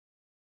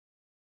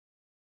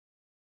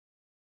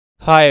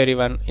Hi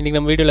everyone. இன்னைக்கு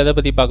நம்ம வீடியோல எதை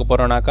பத்தி பார்க்க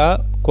போறோம்னாக்கா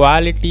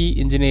குவாலிட்டி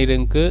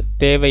இன்ஜினியரிங்க்கு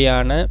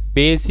தேவையான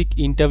பேசிக்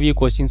இன்டர்வியூ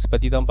क्वेश्चंस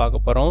பத்தி தான்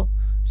பார்க்க போறோம்.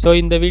 சோ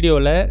இந்த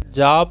வீடியோல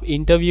ஜாப்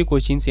இன்டர்வியூ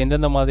क्वेश्चंस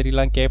எந்தெந்த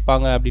மாதிரிலாம்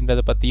கேட்பாங்க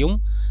அப்படின்றத பத்தியும்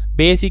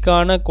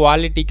பேசிக்கான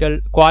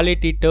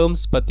குவாலிட்டி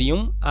டெர்ம்ஸ்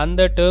பத்தியும்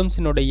அந்த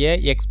டெர்ம்ஸ்னுடைய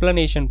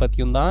எக்ஸ்பிளனேஷன்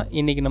பத்தியும் தான்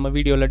இன்னைக்கு நம்ம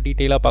வீடியோல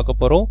டீடைலா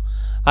பார்க்க போறோம்.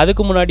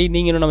 அதுக்கு முன்னாடி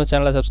நீங்க இன்னும் நம்ம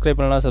சேனலை சப்ஸ்கிரைப்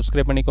பண்ணலனா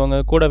சப்ஸ்கிரைப் பண்ணிக்கோங்க.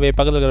 கூடவே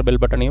பக்கத்துல இருக்கிற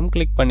பெல் பட்டனையும்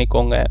கிளிக்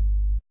பண்ணிக்கோங்க.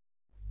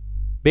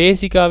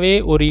 பேசிக்காவே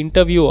ஒரு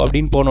இன்டர்வியூ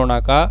அப்படினு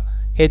போனோம்னாக்கா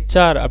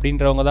HR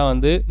அப்படின்றவங்க தான்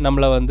வந்து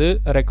நம்மள வந்து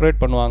ரெக்ரூட்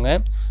பண்ணுவாங்க.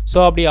 சோ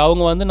அப்படி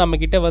அவங்க வந்து நம்ம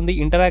கிட்ட வந்து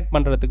இன்டராக்ட்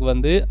பண்றதுக்கு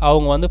வந்து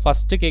அவங்க வந்து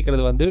ஃபர்ஸ்ட்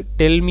கேக்குறது வந்து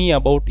tell me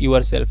about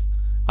yourself.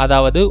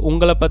 அதாவது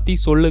உங்களை பத்தி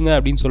சொல்லுங்க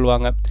அப்படினு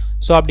சொல்வாங்க.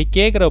 சோ அப்படி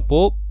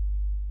கேக்குறப்போ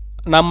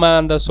நம்ம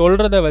அந்த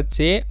சொல்றத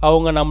வச்சே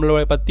அவங்க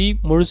நம்மளோட பத்தி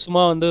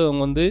முழுசுமா வந்து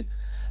அவங்க வந்து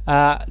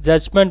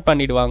ஜட்ஜ்மென்ட்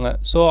பண்ணிடுவாங்க.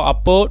 சோ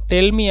அப்போ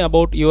tell me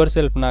about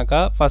yourself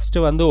நாக்கா first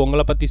வந்து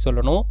உங்களை பத்தி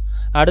சொல்லணும்.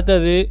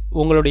 அடுத்து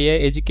உங்களுடைய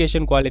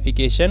எஜுகேஷன்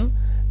குவாலிஃபிகேஷன்,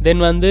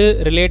 தென் வந்து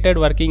ரிலேட்டட்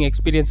வர்க்கிங்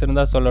எக்ஸ்பீரியன்ஸ்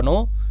இருந்தா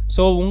சொல்லணும்.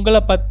 சோ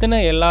உங்களை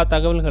பத்தின எல்லா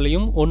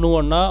தகவல்களையும்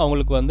ஒவ்வொண்ணா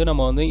அவங்களுக்கு வந்து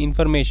நம்ம வந்து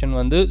இன்ஃபர்மேஷன்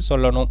வந்து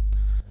சொல்லணும்.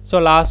 சோ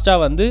லாஸ்டா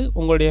வந்து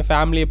உங்களுடைய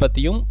ஃபேமிலியை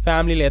பத்தியும்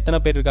ஃபேமிலில எத்தனை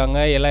பேர்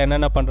இருக்காங்க எல்லாம்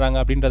என்னென்ன பண்றாங்க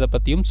அப்படின்றத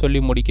பத்தியும்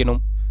சொல்லி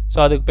முடிக்கணும். சோ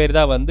அதுக்கு பேர்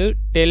தான் வந்து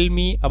tell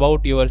me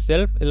about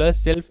yourself இல்ல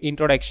செல்ஃப்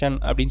இன்ட்ரோடக்ஷன்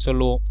அப்படினு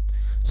சொல்லுவோம்.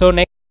 சோ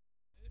நெக்ஸ்ட்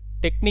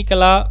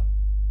டெக்னிக்கலா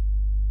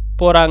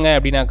போறாங்க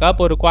அப்படினாக்கா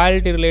இப்போ ஒரு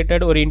குவாலிட்டி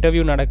ரிலேட்டட் ஒரு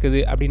இன்டர்வியூ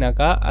நடக்குது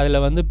அப்படினாக்கா அதுல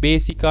வந்து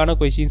பேசிக்கான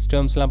क्वेश्चंस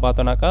டெர்ம்ஸ்லாம்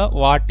பார்த்தோம்னாக்கா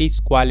வாட்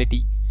இஸ்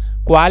குவாலிட்டி,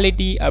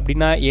 குவாலிட்டி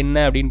அப்படினா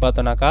என்ன அப்படினு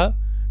பார்த்தோம்னாக்கா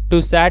to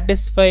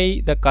satisfy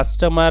the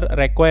customer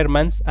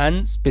requirements and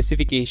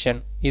specification.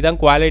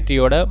 இதான்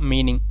குவாலிட்டியோட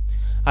மீனிங்.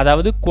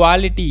 அதாவது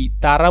குவாலிட்டி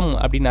தரம்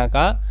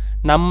அப்படினாக்கா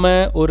நம்ம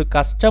ஒரு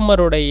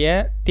கஸ்டமருடைய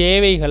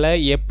தேவைகளை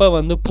எப்ப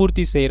வந்து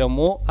பூர்த்தி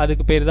செய்றோமோ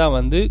அதுக்கு பேர் தான்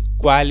வந்து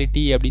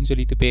குவாலிட்டி அப்படினு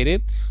சொல்லிட்டு பேரு.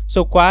 சோ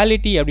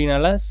குவாலிட்டி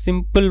அப்படினால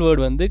சிம்பிள்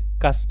வேர்ட் வந்து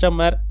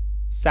கஸ்டமர்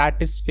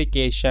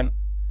சாட்டிஸ்ஃபிகேஷன்.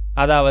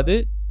 அதாவது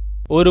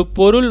ஒரு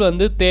பொருள்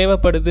வந்து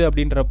தேவைப்படுது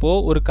அப்படின்றப்போ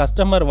ஒரு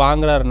கஸ்டமர்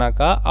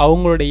வாங்குறாருனாக்கா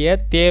அவங்களுடைய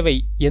தேவை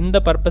எந்த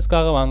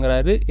பர்பஸ்க்காக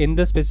வாங்குறாரு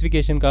எந்த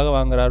ஸ்பெசிஃபிகேஷனுக்காக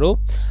வாங்குறாரோ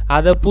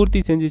அதை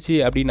பூர்த்தி செஞ்சுச்சு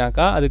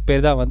அப்படினாக்கா அதுக்கு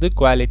பேர் தான் வந்து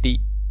குவாலிட்டி.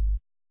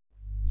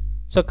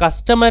 So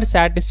customer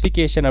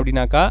satisfaction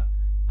அப்படினாக்கா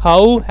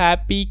how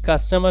happy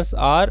customers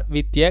are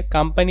with a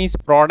company's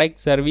product,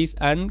 service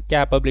and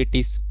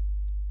capabilities.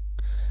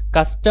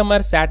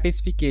 Customer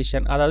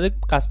satisfaction அதாவது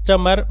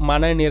கஸ்டமர்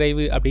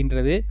மனநிறைவு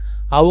அப்படின்றது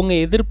அவங்க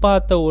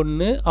எதிர்பார்த்த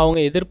ஒன்று அவங்க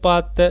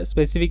எதிர்பார்த்த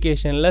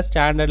ஸ்பெசிஃபிகேஷனில்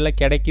ஸ்டாண்டர்டில்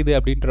கிடைக்குது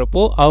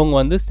அப்படின்றப்போ அவங்க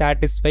வந்து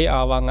சாட்டிஸ்ஃபை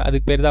ஆவாங்க.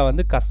 அதுக்கு பேர் தான்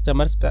வந்து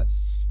கஸ்டமர்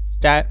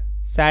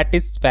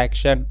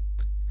சாட்டிஸ்ஃபேக்ஷன்.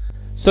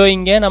 ஸோ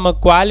இங்கே நம்ம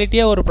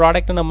குவாலிட்டியாக ஒரு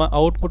ப்ராடக்ட்டை நம்ம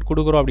அவுட்புட்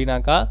கொடுக்குறோம்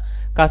அப்படின்னாக்கா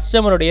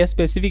கஸ்டமருடைய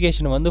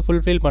ஸ்பெசிஃபிகேஷன் வந்து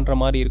ஃபுல்ஃபில் பண்ணுற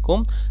மாதிரி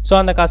இருக்கும். ஸோ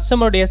அந்த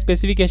கஸ்டமருடைய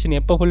ஸ்பெசிஃபிகேஷன்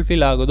எப்போ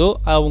ஃபுல்ஃபில் ஆகுதோ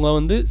அவங்க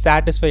வந்து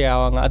சாட்டிஸ்ஃபை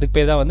ஆவாங்க. அதுக்கு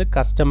பேர் தான் வந்து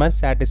கஸ்டமர்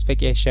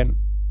சாட்டிஸ்ஃபிகேஷன்.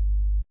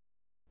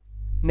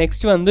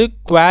 நெக்ஸ்ட் வந்து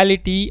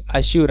குவாலிட்டி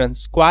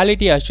அஷூரன்ஸ்.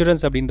 குவாலிட்டி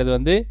அஷூரன்ஸ் அப்படின்றது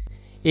வந்து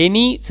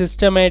any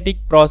systematic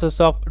process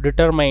of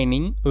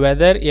determining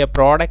whether a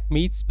product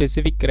meets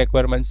specific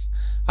requirements.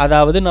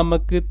 அதாவது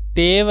நமக்கு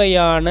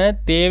தேவையான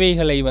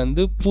தேவைகளை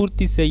வந்து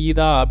பூர்த்தி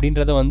செய்யுதா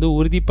அப்படின்றத வந்து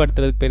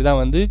உறுதிப்படுத்துறதுக்கு பேர்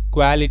தான் வந்து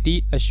குவாலிட்டி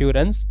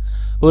அஷூரன்ஸ்.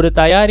 ஒரு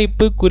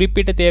தயாரிப்பு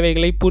குறிப்பிட்ட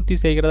தேவைகளை பூர்த்தி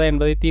செய்கிறதா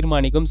என்பதை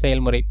தீர்மானிக்கும்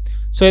செயல்முறை.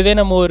 ஸோ இதே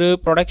நம்ம ஒரு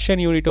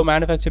ப்ரொடக்ஷன் யூனிட்டோ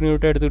மேனுஃபேக்சரிங்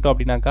யூனிட்டோ எடுத்துக்கிட்டோம்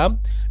அப்படின்னாக்கா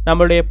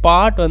நம்மளுடைய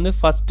பார்ட் வந்து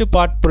ஃபர்ஸ்ட்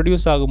பார்ட்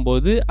ப்ரொடியூஸ்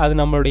ஆகும்போது அது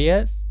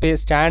நம்மளுடைய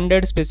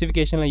ஸ்டாண்டர்ட்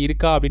ஸ்பெசிஃபிகேஷனில்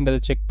இருக்கா அப்படின்றத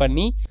செக்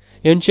பண்ணி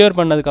என்ஷூர்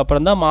பண்ணதுக்கு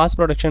அப்புறம் தான் மாஸ்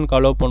ப்ரொடக்ஷனுக்கு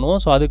அலோவ் பண்ணுவோம்.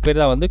 ஸோ அதுக்கு பேர்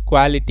தான் வந்து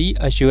குவாலிட்டி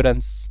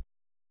அஷூரன்ஸ்.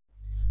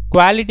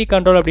 குவாலிட்டி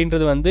கண்ட்ரோல்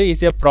அப்படின்றது வந்து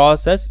is a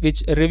process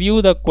which review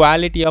the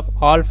quality of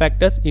all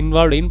factors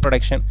involve in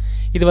production.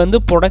 இது வந்து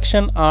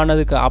ப்ரொடக்ஷன்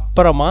ஆனதுக்கு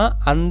அப்புறமா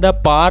அந்த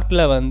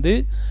பார்ட்டில் வந்து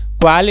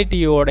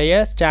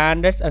குவாலிட்டியோடைய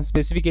ஸ்டாண்டர்ட்ஸ் அண்ட்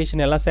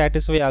ஸ்பெசிஃபிகேஷன் எல்லாம்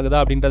சாட்டிஸ்ஃபை ஆகுதா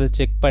அப்படின்றத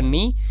செக்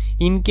பண்ணி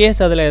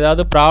இன்கேஸ் அதில்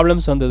ஏதாவது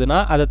ப்ராப்ளம்ஸ்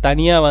வந்ததுன்னா அதை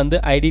தனியாக வந்து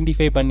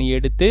ஐடென்டிஃபை பண்ணி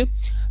எடுத்து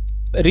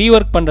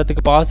ரீஒர்க்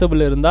பண்ணுறதுக்கு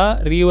பாசிபிள் இருந்தால்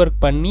ரீஒர்க்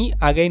பண்ணி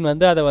அகைன்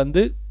வந்து அதை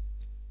வந்து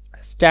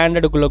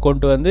ஸ்டாண்டர்டுக்குள்ளே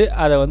கொண்டு வந்து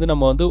அதை வந்து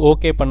நம்ம வந்து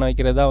ஓகே பண்ண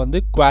வைக்கிறது தான் வந்து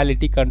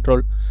குவாலிட்டி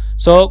கண்ட்ரோல்.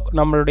 ஸோ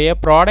நம்மளுடைய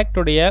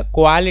ப்ராடக்டுடைய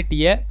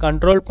குவாலிட்டியை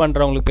கண்ட்ரோல்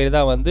பண்ணுறவங்களுக்கு பேர்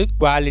தான் வந்து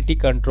குவாலிட்டி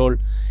கண்ட்ரோல்.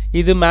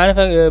 இது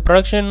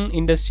ப்ரொடக்ஷன்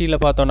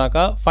இண்டஸ்ட்ரியில்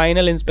பார்த்தோன்னாக்கா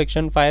ஃபைனல்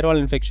இன்ஸ்பெக்ஷன்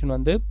ஃபயர்வால் இன்ஸ்பெக்ஷன்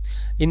வந்து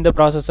இந்த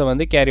ப்ராசஸை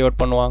வந்து கேரி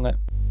அவுட் பண்ணுவாங்க.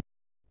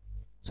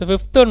 ஸோ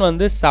ஃபிஃப்த் ஒன்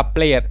வந்து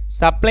சப்ளையர்.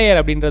 சப்ளையர்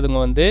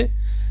அப்படின்றதுங்க வந்து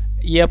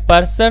a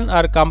person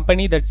or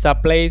company that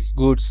supplies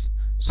goods.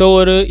 So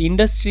ஒரு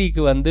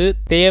இண்டஸ்ட்ரிக்கு வந்து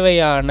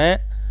தேவையான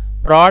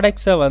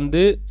ப்ராடக்ட்ஸை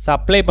வந்து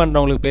சப்ளை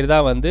பண்ணுறவங்களுக்கு பேர்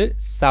தான் வந்து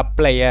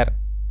சப்ளையர்.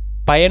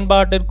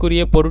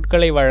 பயன்பாட்டிற்குரிய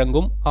பொருட்களை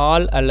வழங்கும்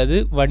ஆள் அல்லது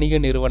வணிக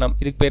நிறுவனம்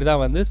இதுக்கு பேர்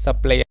தான் வந்து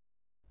சப்ளையர்.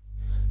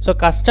 ஸோ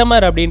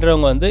கஸ்டமர்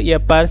அப்படின்றவங்க வந்து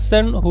a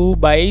person who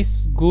buys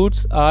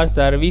goods or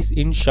service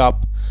in shop.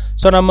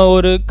 So நம்ம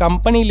ஒரு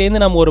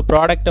கம்பெனிலேருந்து நம்ம ஒரு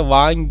ப்ராடக்டை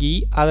வாங்கி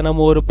அதை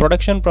நம்ம ஒரு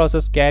ப்ரொடக்ஷன்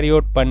ப்ராசஸ் கேரி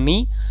அவுட் பண்ணி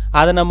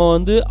அதை நம்ம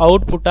வந்து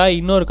அவுட்புட்டாக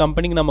இன்னொரு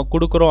கம்பெனிக்கு நம்ம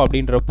கொடுக்குறோம்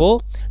அப்படின்றப்போ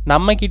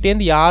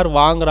நம்மக்கிட்டேருந்து யார்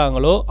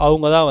வாங்குறாங்களோ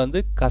அவங்க தான்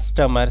வந்து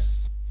கஸ்டமர்ஸ்.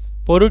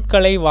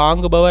 பொருட்களை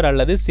வாங்குபவர்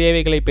அல்லது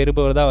சேவைகளை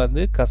பெறுபவர் தான்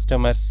வந்து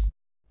கஸ்டமர்ஸ்.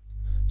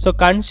 ஸோ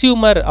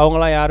கன்சியூமர்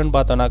அவங்களாம் யாருன்னு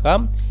பார்த்தோன்னாக்கா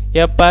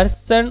a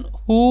person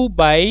who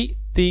buy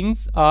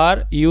things are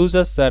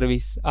uses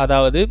service.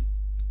 அதாவது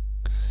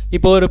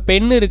இப்போ ஒரு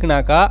பென்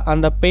இருக்குனாக்கா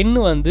அந்த பென்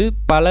வந்து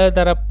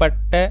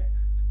பலதரப்பட்ட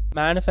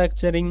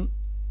மேனுஃபேக்சரிங்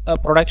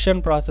ப்ரொடக்ஷன்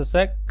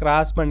ப்ராசஸை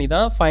கிராஸ் பண்ணி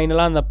தான்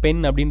ஃபைனலாக அந்த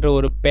பென் அப்படின்ற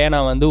ஒரு பேனா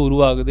வந்து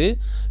உருவாகுது.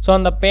 ஸோ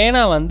அந்த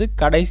பேனா வந்து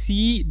கடைசி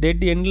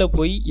டெட் எண்டில்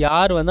போய்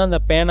யார் வந்து அந்த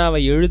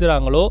பேனாவை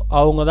எழுதுகிறாங்களோ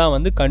அவங்க தான்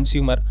வந்து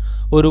கன்சியூமர்.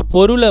 ஒரு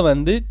பொருளை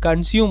வந்து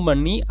கன்சியூம்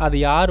பண்ணி அதை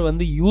யார்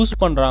வந்து யூஸ்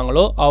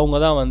பண்ணுறாங்களோ அவங்க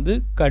தான் வந்து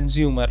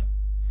consumer.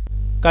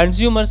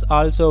 Consumers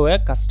also a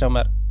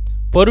customer.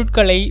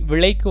 பொருட்களை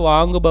விலைக்கு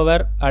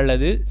வாங்குபவர்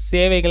அல்லது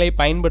சேவைகளை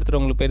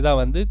பயன்படுத்துகிறவங்களுக்கு பேர் தான்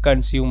வந்து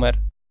கன்சியூமர்.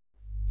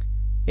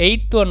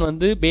 8th ஒன்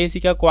வந்து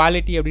பேசிக்காக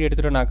குவாலிட்டி அப்படின்னு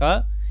எடுத்துட்டோம்னாக்கா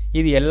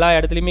இது எல்லா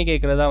இடத்துலையுமே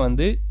கேட்குறதா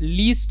வந்து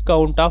லீஸ்ட்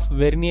கவுண்ட் ஆஃப்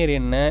வெர்னியர்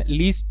என்ன,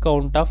 least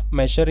count of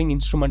measuring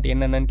instrument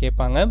என்னென்னு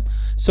கேட்பாங்க.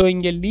 ஸோ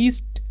இங்கே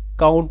லீஸ்ட்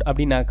கவுண்ட்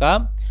அப்படின்னாக்கா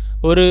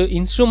ஒரு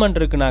இன்ஸ்ட்ருமெண்ட்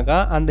இருக்குனாக்கா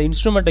அந்த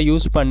இன்ஸ்ட்ருமெண்ட்டை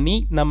யூஸ் பண்ணி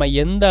நம்ம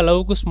எந்த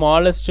அளவுக்கு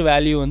ஸ்மாலஸ்ட்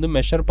வேல்யூ வந்து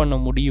மெஷர் பண்ண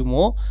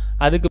முடியுமோ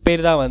அதுக்கு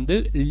பேர் தான் வந்து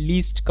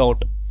லீஸ்ட்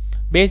கவுண்ட்.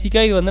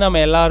 பேசிக்காக இது வந்து நம்ம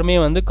எல்லாருமே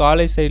வந்து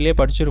காலேஜ் சைட்லேயே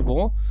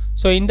படிச்சிருப்போம்.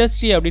 ஸோ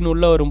இண்டஸ்ட்ரி அப்படின்னு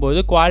உள்ளே வரும்போது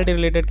குவாலிட்டி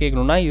ரிலேட்டட்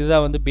கேட்கணும்னா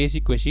இதுதான் வந்து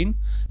பேசிக் question.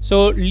 So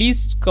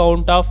least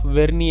count of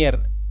vernier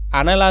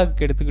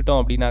analogue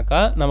எடுத்துக்கிட்டோம்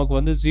அப்படின்னாக்கா நமக்கு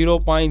வந்து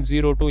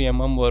 0.02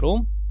 mm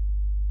வரும்.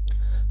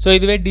 ஸோ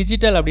இதுவே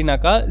டிஜிட்டல்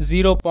அப்படின்னாக்கா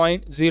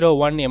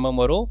 0.01 mm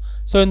வரும்.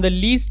 ஸோ இந்த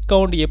லீஸ்ட்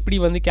கவுண்ட் எப்படி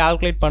வந்து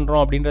கால்குலேட்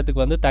பண்ணுறோம்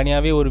அப்படின்றதுக்கு வந்து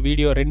தனியாகவே ஒரு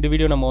வீடியோ 2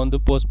 வீடியோ நம்ம வந்து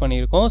போஸ்ட்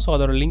பண்ணியிருக்கோம். ஸோ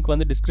அதோட லிங்க்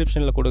வந்து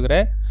டிஸ்கிரிப்ஷனில்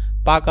கொடுக்குறேன்,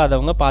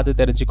 பார்க்காதவங்க பார்த்து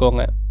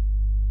தெரிஞ்சுக்கோங்க.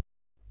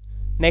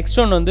 நெக்ஸ்ட்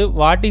ஒன் வந்து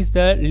what is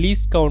the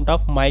least count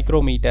of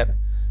micrometre.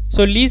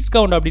 So least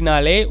count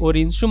அப்படின்னாலே ஒரு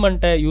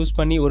இன்ஸ்ட்ருமெண்ட்டை யூஸ்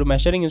பண்ணி ஒரு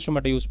மெஷரிங்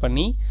இன்ஸ்ட்ருமெண்ட்டை யூஸ்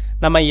பண்ணி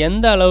நம்ம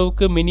எந்த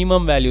அளவுக்கு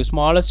மினிமம் வேல்யூ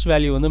ஸ்மாலஸ்ட்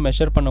வேல்யூ வந்து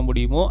மெஷர் பண்ண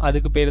முடியுமோ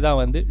அதுக்கு பேர் தான்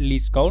வந்து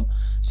லீஸ்ட் கவுண்ட்.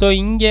 ஸோ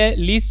இங்கே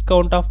லீஸ்ட்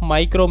கவுண்ட் ஆஃப்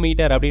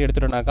மைக்ரோமீட்டர் அப்படின்னு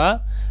எடுத்துட்டோம்னாக்கா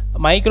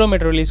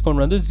மைக்ரோமீட்டர் லீஸ்ட்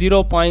கவுண்ட் வந்து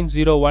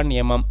 0.01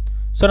 mm.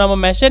 ஸோ நம்ம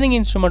மெஷரிங்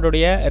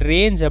இன்ஸ்ட்ருமெண்ட்டோடைய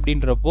ரேஞ்ச்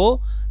அப்படின்றப்போ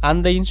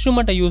அந்த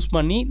இன்ஸ்ட்ருமெண்ட்டை யூஸ்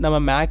பண்ணி நம்ம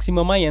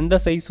மேக்ஸிமமாக எந்த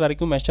சைஸ்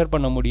வரைக்கும் மெஷர்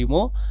பண்ண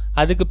முடியுமோ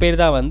அதுக்கு பேர்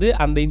தான் வந்து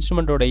அந்த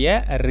இன்ஸ்ட்ருமெண்ட்டோடைய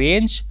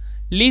ரேஞ்ச்.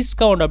 லீஸ்ட்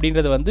கவுண்ட்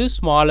அப்படின்றது வந்து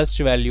ஸ்மாலஸ்ட்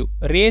வேல்யூ,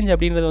 ரேஞ்ச்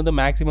அப்படின்றது வந்து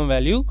மேக்ஸிமம்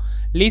வேல்யூ,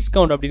 லீஸ்ட்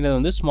கவுண்ட் அப்படின்றது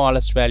வந்து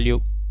ஸ்மாலஸ்ட் வேல்யூ.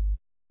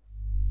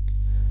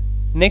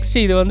 நெக்ஸ்ட்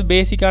இது வந்து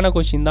பேசிக்கான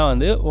கொஸ்டின் தான்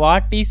வந்து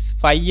வாட் இஸ்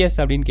 5S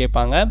அப்படின்னு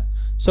கேட்பாங்க.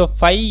 ஸோ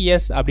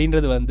 5S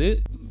அப்படின்றது வந்து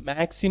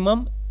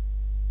மேக்ஸிமம்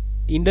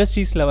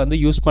இண்டஸ்ட்ரீஸில் வந்து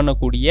யூஸ்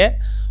பண்ணக்கூடிய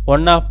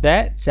one of the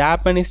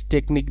Japanese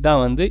technique தான்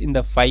வந்து இந்த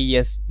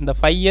 5S. இந்த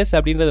 5S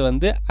அப்படின்றது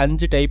வந்து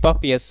 5 டைப்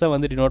ஆஃப் எஸ்ஸை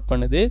வந்து டினோட்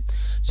பண்ணுது.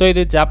 ஸோ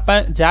இது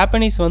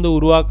ஜாப்பனீஸ் வந்து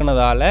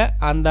உருவாக்குனதால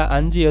அந்த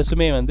 5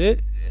 எஸ்ஸுமே வந்து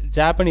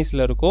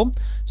ஜாப்பனீஸில் இருக்கும்.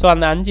 ஸோ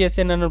அந்த 5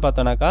 எஸ் என்னென்னு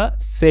பார்த்தோன்னாக்கா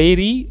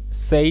செய்ரி,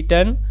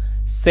 சைட்டன்,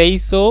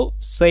 செய்சோ,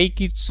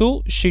 சைகிட்சு,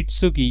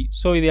 ஷிட்சுகி.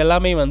 ஸோ இது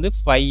எல்லாமே வந்து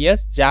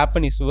 5S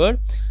ஜாப்பனீஸ் வேர்ட்.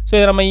 ஸோ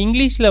இதை நம்ம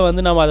இங்கிலீஷில்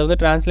வந்து நம்ம அதை வந்து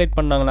டிரான்ஸ்லேட்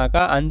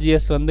பண்ணாங்கனாக்கா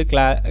 5S வந்து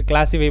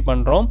கிளாசிஃபை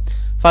பண்ணுறோம்.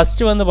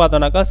 ஃபஸ்ட்டு வந்து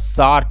பார்த்தோன்னாக்கா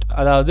சார்ட்,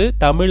 அதாவது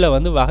தமிழில்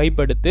வந்து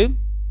வகைப்படுத்து.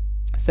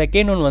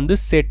 செகண்ட் ஒன் வந்து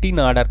செட்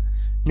இன் ஆர்டர்,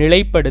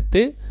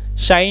 நிலைப்படுத்து.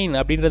 ஷைன்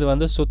அப்படின்றது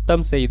வந்து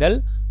சுத்தம் செய்தல்.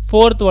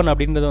 ஃபோர்த் ஒன்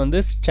அப்படின்றது வந்து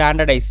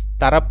ஸ்டாண்டர்டைஸ்,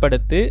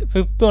 தரப்படுத்து.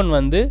 ஃபிஃப்த் ஒன்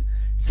வந்து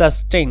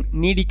சஸ்டெயின்,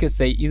 நீடிக்க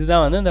செய்.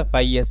 இதுதான் வந்து இந்த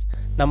 5S.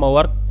 நம்ம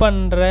ஒர்க்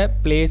பண்ணுற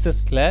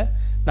பிளேசஸில்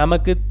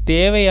நமக்கு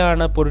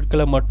தேவையான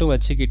பொருட்களை மட்டும்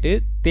வச்சுக்கிட்டு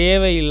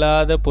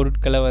தேவையில்லாத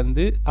பொருட்களை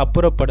வந்து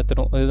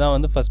அப்புறப்படுத்தணும். இதுதான்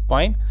வந்து ஃபர்ஸ்ட்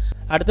பாயிண்ட்.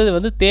 அடுத்தது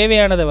வந்து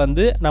தேவையானதை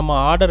வந்து நம்ம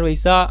ஆர்டர்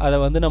வைஸாக அதை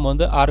வந்து நம்ம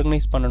வந்து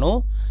ஆர்கனைஸ் பண்ணணும்.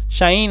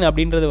 ஷைன்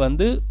அப்படின்றது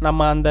வந்து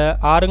நம்ம அந்த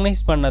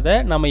ஆர்கனைஸ் பண்ணதை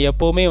நம்ம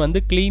எப்போவுமே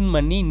வந்து க்ளீன்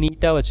பண்ணி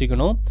நீட்டாக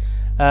வச்சுக்கணும்.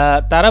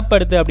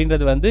 தரப்படுத்து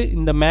அப்படின்றது வந்து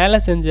இந்த மேலே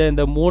செஞ்ச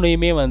இந்த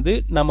 3யுமே வந்து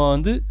நம்ம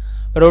வந்து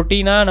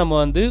ரொட்டீனாக நம்ம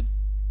வந்து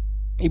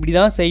இப்படி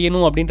தான்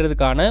செய்யணும்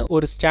அப்படின்றதுக்கான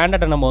ஒரு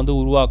ஸ்டாண்டர்டை நம்ம வந்து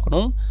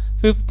உருவாக்கணும்.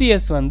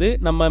 5S வந்து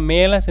நம்ம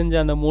மேலே செஞ்ச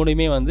அந்த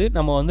 3யுமே வந்து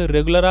நம்ம வந்து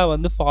ரெகுலராக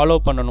வந்து ஃபாலோ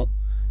பண்ணணும்.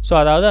 ஸோ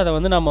அதாவது அதை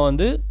வந்து நம்ம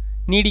வந்து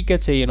நீடிக்க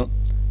செய்யணும்.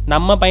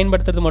 நம்ம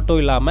பயன்படுத்துறது மட்டும்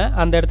இல்லாமல்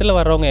அந்த இடத்துல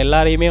வர்றவங்க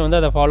எல்லாரையுமே வந்து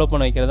அதை ஃபாலோ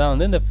பண்ண வைக்கிறது தான்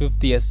வந்து இந்த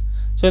 5S.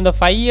 ஸோ இந்த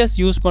 5S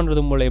யூஸ்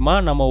பண்ணுறது மூலயமா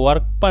நம்ம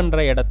ஒர்க்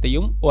பண்ணுற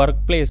இடத்தையும்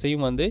ஒர்க்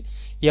பிளேஸையும் வந்து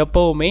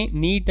எப்போவுமே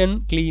நீட் அண்ட்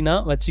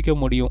க்ளீனாக வச்சுக்க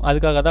முடியும்.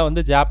 அதுக்காக தான்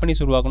வந்து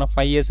ஜாப்பனீஸ் உருவாக்கணும்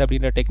 5S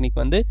அப்படின்ற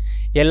டெக்னிக் வந்து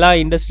எல்லா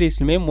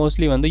இண்டஸ்ட்ரீஸ்லையுமே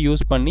மோஸ்ட்லி வந்து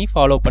யூஸ் பண்ணி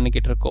ஃபாலோ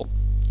பண்ணிக்கிட்டு இருக்கோம்.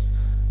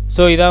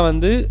 ஸோ இதான்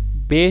வந்து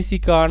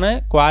பேசிக்கான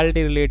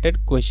குவாலிட்டி ரிலேட்டட்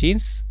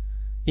கொஷின்ஸ்.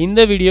 இந்த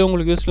வீடியோ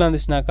உங்களுக்கு யூஸ்ஃபுல்லாக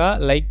இருந்துச்சுனாக்கா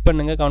லைக்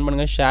பண்ணுங்கள், கமெண்ட்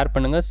பண்ணுங்கள், ஷேர்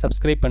பண்ணுங்கள்,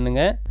 சப்ஸ்கிரைப்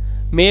பண்ணுங்கள்.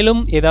 மேலும்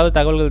ஏதாவது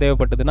தகவல்கள்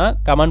தேவைப்பட்டதுன்னா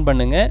கமெண்ட்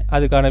பண்ணுங்கள்.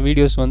 அதுக்கான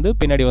வீடியோஸ் வந்து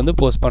பின்னாடி வந்து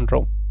போஸ்ட்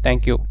பண்ணுறோம்.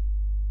 தேங்க்யூ.